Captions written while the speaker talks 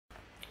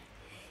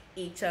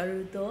Ịchọrọ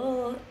udo,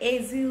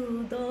 ezi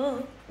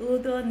udo,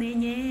 udo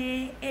na-enye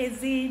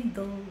ezi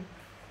ndụ.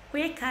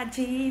 Kwe ka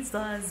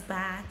Jizọs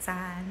bata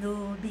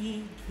n'obi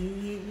gị.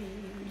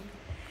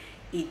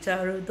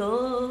 Ịchọrọ udo,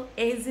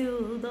 ezi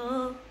udo,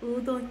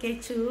 udo nke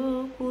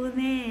Chukwu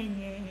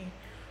na-enye.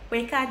 Kwe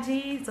ka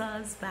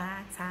Jizọs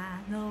bata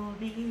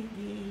n'obi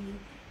gị.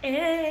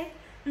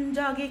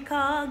 Njọ gị ka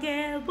ọ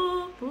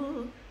ga-ebupụ,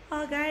 ọ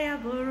gaghị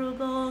abụrụ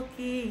gị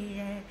oke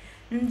ihe.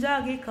 Njọ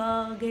gị ka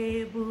ọ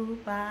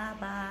ga-ebupụ,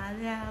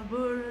 abalị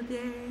abụrụ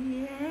gị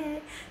ihe.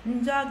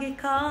 Njọ gị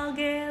ka ọ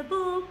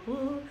ga-ebupụ,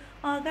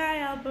 ọ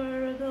gaghị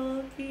abụrụ gị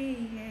oke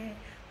ihe.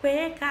 Kwe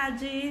ka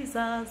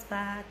Jizọs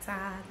bata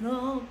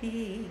n'obi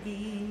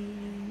gị.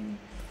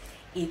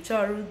 Ị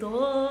chọrọ udo,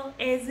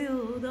 ezi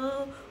udo,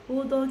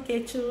 udo nke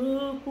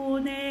Chukwu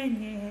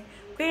na-enye.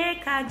 Kwe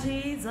ka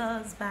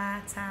Jizọs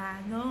bata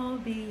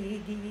n'obi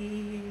gị.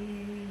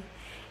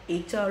 Ị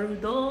chọrọ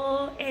udo,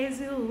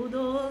 ezi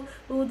udo,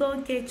 udo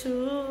nke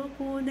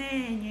Chukwu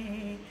na-enye.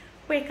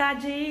 Kwe ka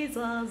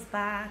Jizọs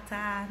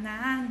bata na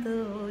ndụ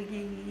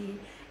gị.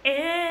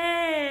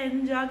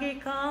 Njọ gị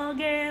ka ọ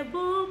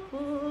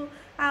ga-ebupụ,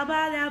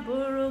 abalị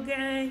abụrụ gị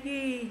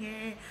ehihie.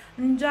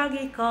 Njọ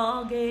gị ka ọ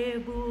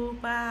ga-ebupụ,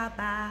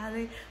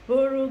 abalị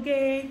bụrụ gị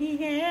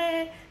ehihie.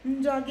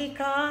 Njọ gị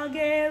ka ọ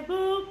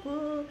ga-ebupụ,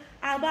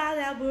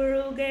 abalị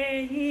abụrụ gị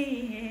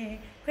ehihie.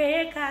 Kwe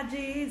ka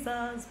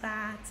Jizọs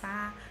bata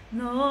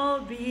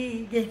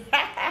n'obi gị.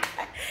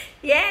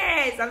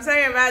 Yes, I'm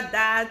sorry about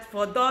that.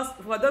 For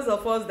those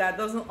of us that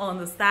doesn't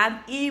understand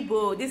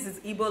Igbo, this is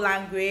Igbo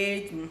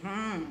language.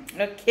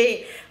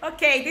 Okay,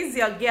 this is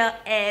your girl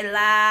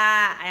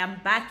Ella. I am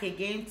back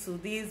again to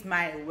this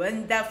my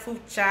wonderful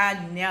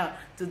channel,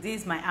 to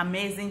this my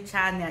amazing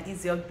channel.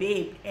 Is your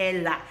babe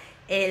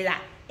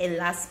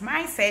Ella's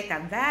mindset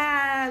and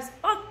vibes.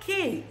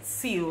 Okay,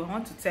 see you. I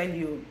want to tell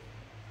you,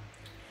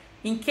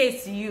 in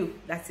case you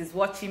that is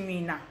watching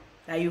me now,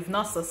 that you've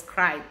not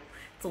subscribed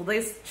to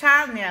this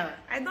channel,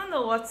 I don't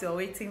know what you're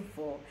waiting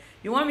for.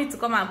 You want me to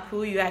come and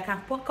pull you? I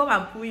can come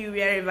and pull you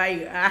wherever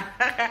you are.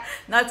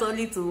 Not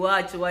only to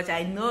watch.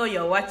 I know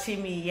you're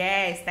watching me.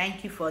 Yes,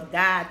 thank you for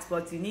that.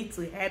 But you need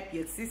to help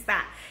your sister.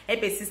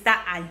 Help your sister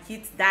and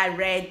hit that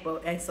red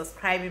and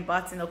subscribing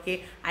button,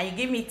 okay? And you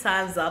give me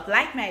thumbs up.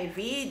 Like my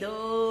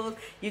videos.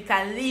 You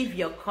can leave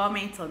your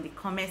comment on the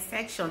comment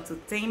section to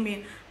tell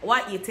me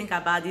what you think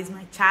about this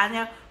my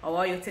channel, or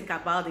what you think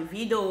about the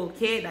video,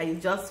 okay, that you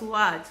just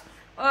watched.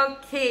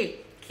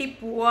 Okay,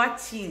 keep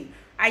watching.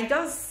 I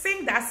just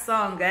sing that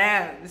song.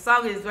 The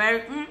song is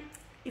very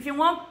if you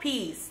want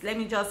peace, let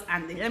me just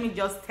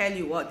tell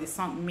you what the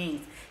song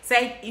means.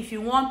 Say, if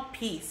you want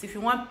peace, if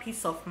you want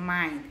peace of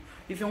mind,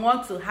 if you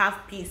want to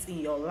have peace in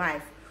your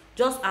life,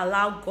 just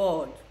allow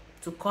God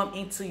to come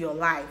into your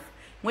life.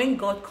 When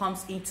God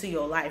comes into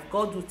your life,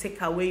 God will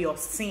take away your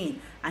sin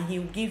and He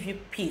will give you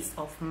peace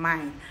of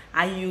mind.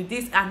 And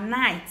this at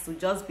night will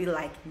just be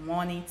like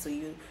morning to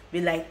you, be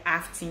like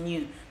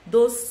afternoon.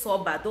 Those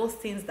those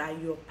things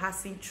that you're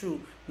passing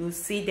through, you'll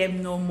see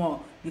them no more,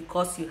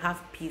 because you have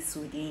peace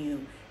within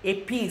you. A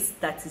peace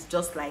that is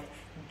just like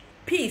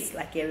peace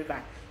like a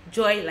river,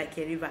 joy like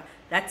a river.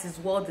 That is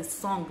what the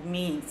song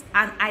means.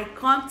 And I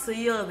come to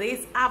you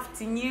this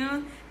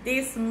afternoon,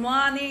 this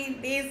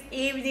morning, this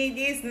evening,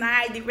 this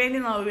night,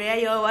 depending on where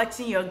you're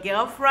watching your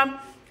girl from.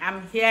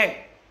 I'm here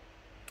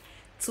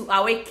to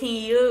awaken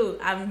you.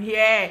 I'm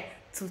here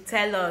to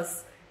tell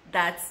us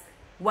that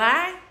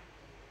why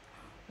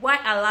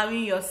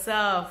allowing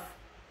yourself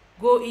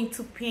go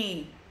into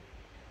pain?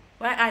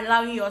 Why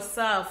allowing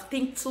yourself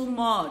think too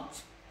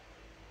much?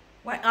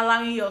 Why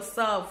allowing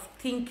yourself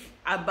think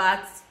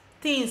about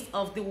things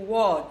of the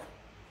world?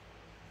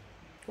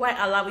 Why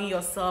allowing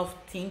yourself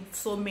think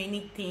so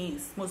many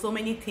things? So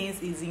many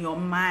things is in your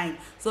mind.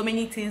 So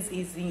many things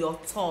is in your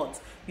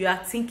thoughts. You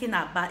are thinking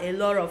about a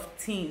lot of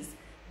things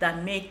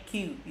that make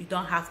you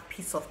don't have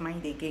peace of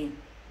mind again.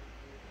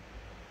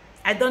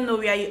 I don't know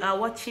where you are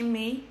watching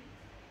me.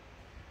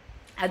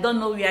 I don't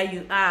know where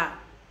you are.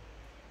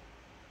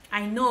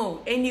 I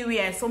know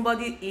anywhere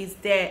somebody is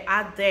there,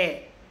 out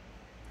there,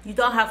 you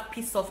don't have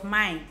peace of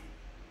mind.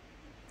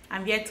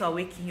 I'm here to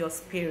awaken your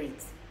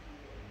spirit.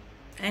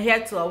 I'm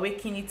here to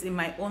awaken it in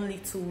my own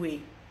little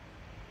way.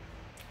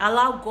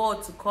 Allow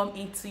God to come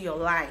into your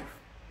life.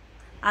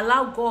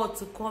 Allow God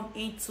to come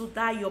into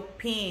that your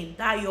pain,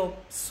 that your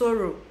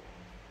sorrow.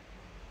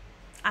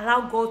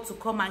 Allow God to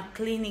come and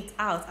clean it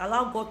out.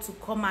 Allow God to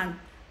come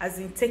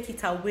and take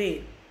it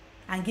away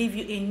and give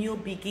you a new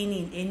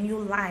beginning, a new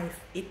life,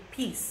 a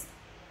peace.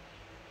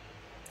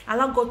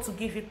 Allow God to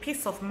give you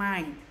peace of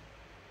mind.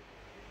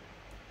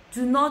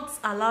 Do not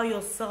allow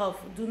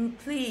yourself,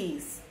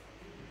 please.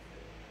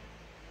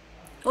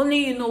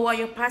 Only you know what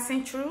you're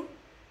passing through.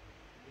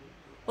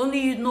 Only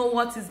you know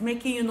what is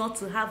making you not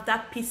to have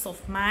that peace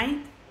of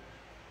mind.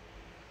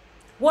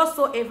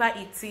 Whatsoever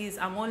it is,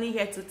 I'm only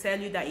here to tell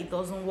you that it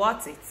doesn't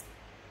worth it.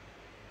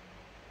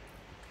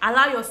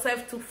 Allow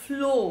yourself to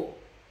flow.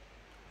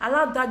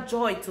 Allow that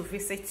joy to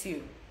visit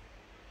you.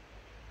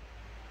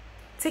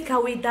 Take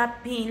away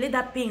that pain. Let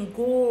that pain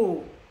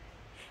go.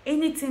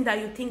 Anything that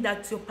you think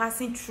that you're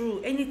passing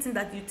through, anything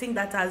that you think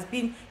that has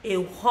been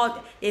a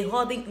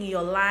holding in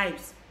your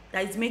lives,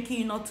 that is making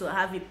you not to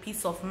have a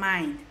peace of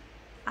mind,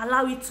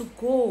 allow it to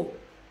go.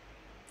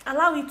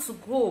 Allow it to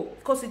go,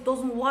 because it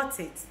doesn't worth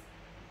it.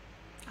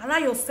 Allow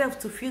yourself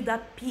to feel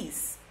that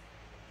peace.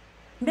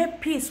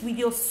 Make peace with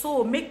your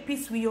soul, make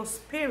peace with your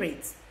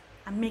spirit,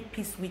 and make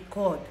peace with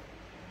God.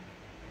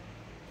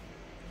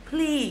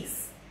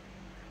 Please,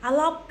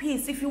 allow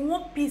peace. If you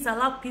want peace,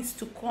 allow peace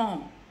to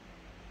come.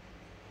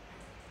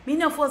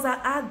 Many of us are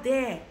out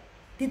there.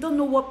 They don't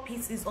know what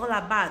peace is all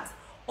about.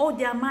 All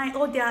their mind,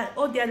 all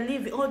their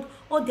living,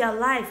 all their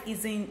life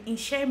is in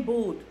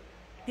shambles.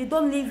 They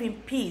don't live in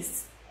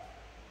peace.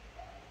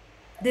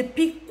 They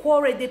pick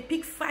quarrel, they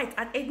pick fight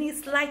at any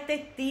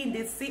slightest thing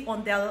they see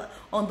on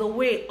the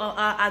way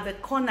at the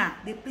corner.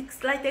 They pick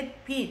slightest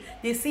thing.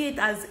 They see it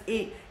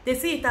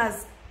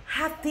as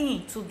hard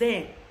thing to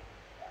them.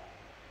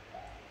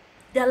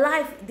 Their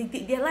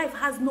life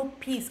has no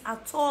peace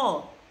at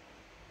all.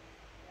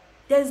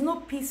 There is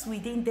no peace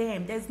within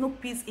them. There's no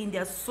peace in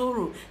their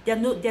sorrow.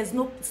 There's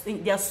no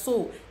in their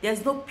soul.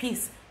 There's no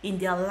peace in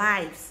their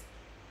lives.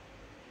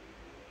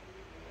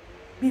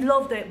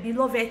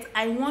 Beloved,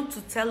 I want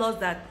to tell us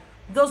that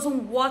it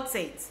doesn't worth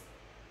it.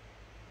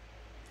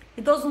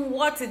 It doesn't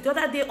worth it. The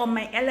other day on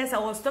my LS, I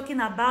was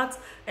talking about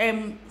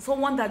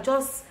someone that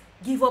just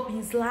give up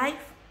his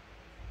life.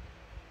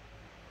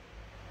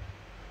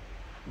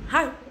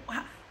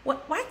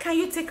 Why can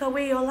you take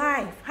away your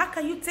life? How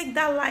can you take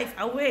that life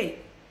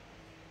away?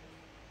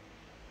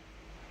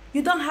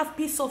 You don't have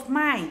peace of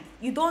mind.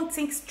 You don't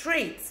think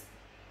straight.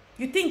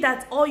 You think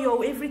that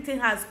everything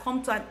has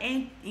come to an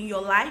end in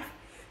your life.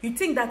 You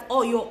think that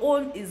all your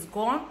own is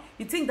gone.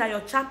 You think that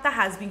your chapter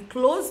has been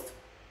closed.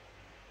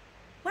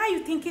 Why are you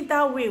thinking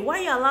that way? Why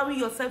are you allowing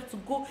yourself to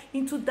go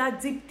into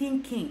that deep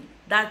thinking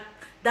that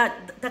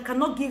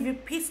cannot give you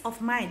peace of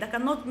mind, that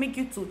cannot make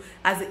you to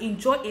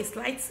enjoy a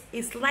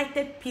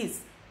slighted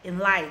peace in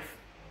life?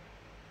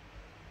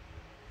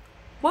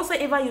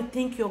 Whatsoever you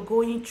think you're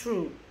going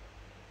through,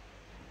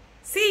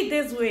 see it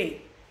this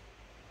way.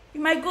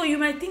 You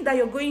might think that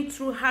you're going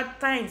through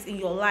hard times in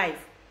your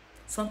life.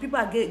 Some people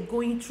are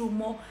going through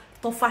more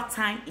tougher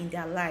time in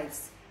their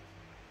lives.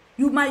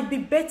 You might be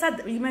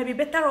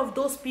better of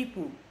those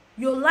people.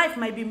 Your life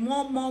might be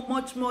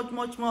much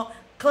more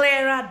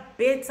clearer,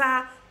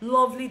 better,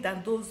 lovely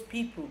than those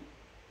people.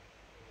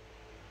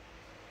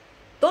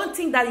 Don't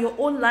think that your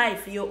own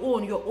life, your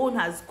own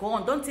has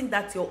gone. Don't think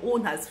that your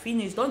own has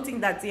finished. Don't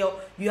think that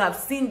you have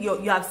seen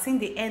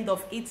the end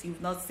of it. You've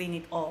not seen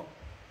it all.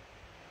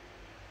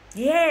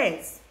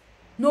 Yes.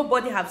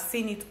 Nobody have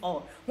seen it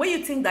all. When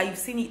you think that you've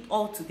seen it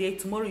all today,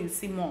 tomorrow you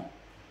see more.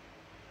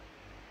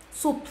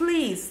 So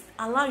please,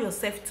 allow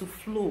yourself to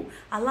flow.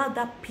 Allow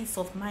that peace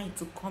of mind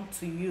to come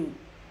to you.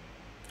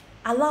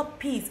 Allow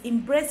peace.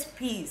 Embrace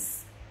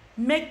peace.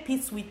 Make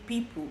peace with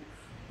people.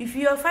 If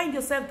you find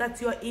yourself that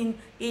you're in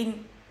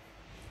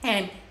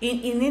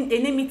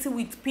enmity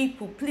with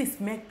people, please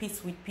make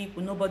peace with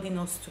people. Nobody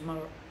knows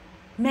tomorrow.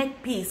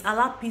 Make peace.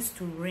 Allow peace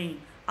to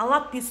reign.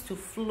 Allow peace to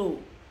flow.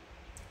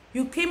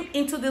 You came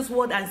into this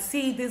world and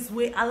see it this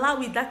way. Allow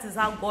it. That is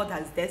how God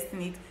has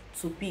destined it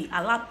to be.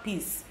 Allow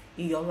peace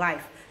in your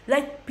life.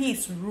 Let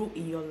peace rule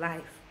in your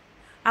life.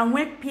 And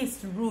when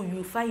peace rule,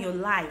 you find your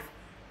life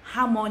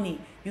harmony.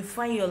 You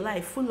find your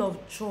life full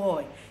of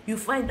joy. You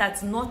find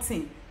that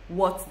nothing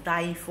worth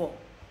dying for.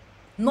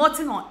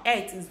 Nothing on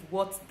earth is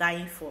worth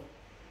dying for.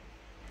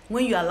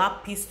 When you allow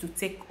peace to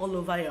take all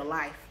over your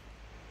life.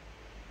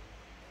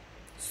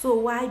 So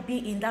why be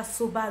in that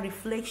sober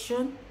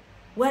reflection?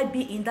 Why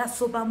be in that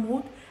sober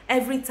mood?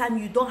 Every time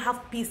you don't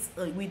have peace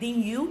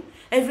within you,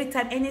 every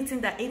time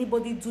anything that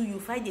anybody do, you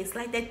find a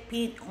slight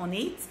pain on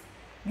it,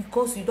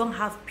 because you don't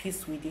have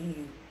peace within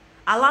you.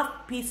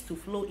 Allow peace to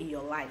flow in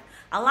your life.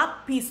 Allow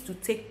peace to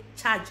take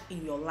charge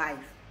in your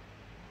life.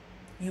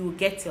 You will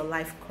get your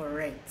life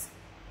correct.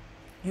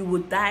 You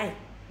will dying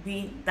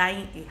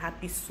a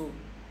happy soul.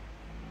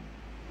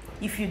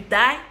 If you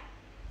die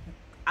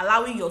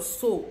allowing your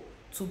soul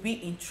to be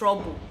in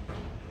trouble,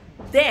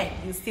 there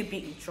you'll still be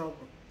in trouble.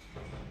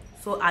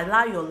 So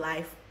allow your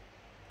life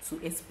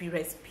to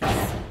experience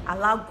peace.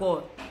 Allow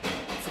God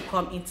to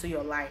come into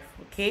your life,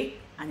 okay,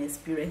 and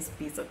experience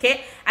peace.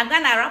 Okay, I'm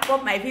gonna wrap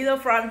up my video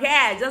from here.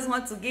 I just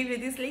want to give you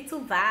this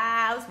little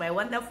vibes, my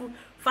wonderful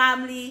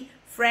family,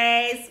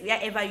 friends,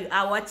 wherever you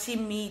are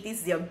watching me.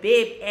 This is your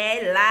babe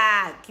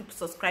Ella. Keep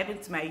subscribing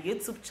to my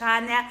YouTube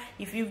channel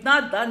if you've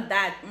not done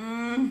that.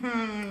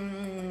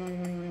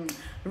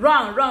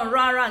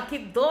 Run,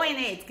 keep doing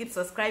it, keep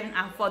subscribing.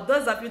 And for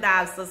those of you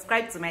that have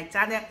subscribed to my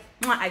channel,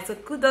 I say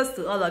kudos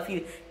to all of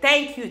you.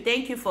 Thank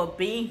you for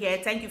being here.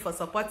 Thank you for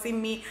supporting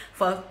me.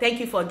 Thank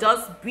you for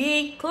just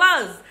being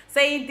close,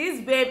 saying, this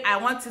babe, I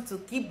want you to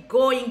keep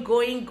going.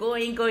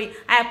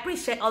 I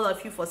appreciate all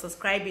of you for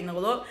subscribing.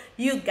 Although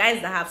you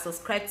guys that have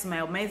subscribed to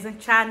my amazing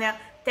channel,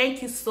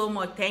 thank you so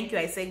much. Thank you.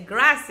 I say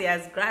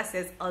gracias,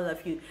 all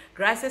of you.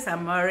 Gracias,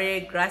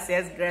 amore.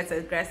 Gracias.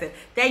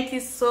 Thank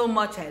you so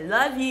much. I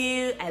love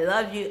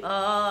you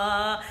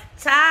all.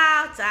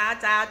 Ciao. Ciao,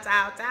 ciao, ciao,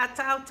 ciao, ciao,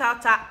 ciao, ciao,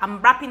 ciao.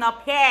 I'm wrapping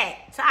up here.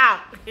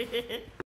 Ciao.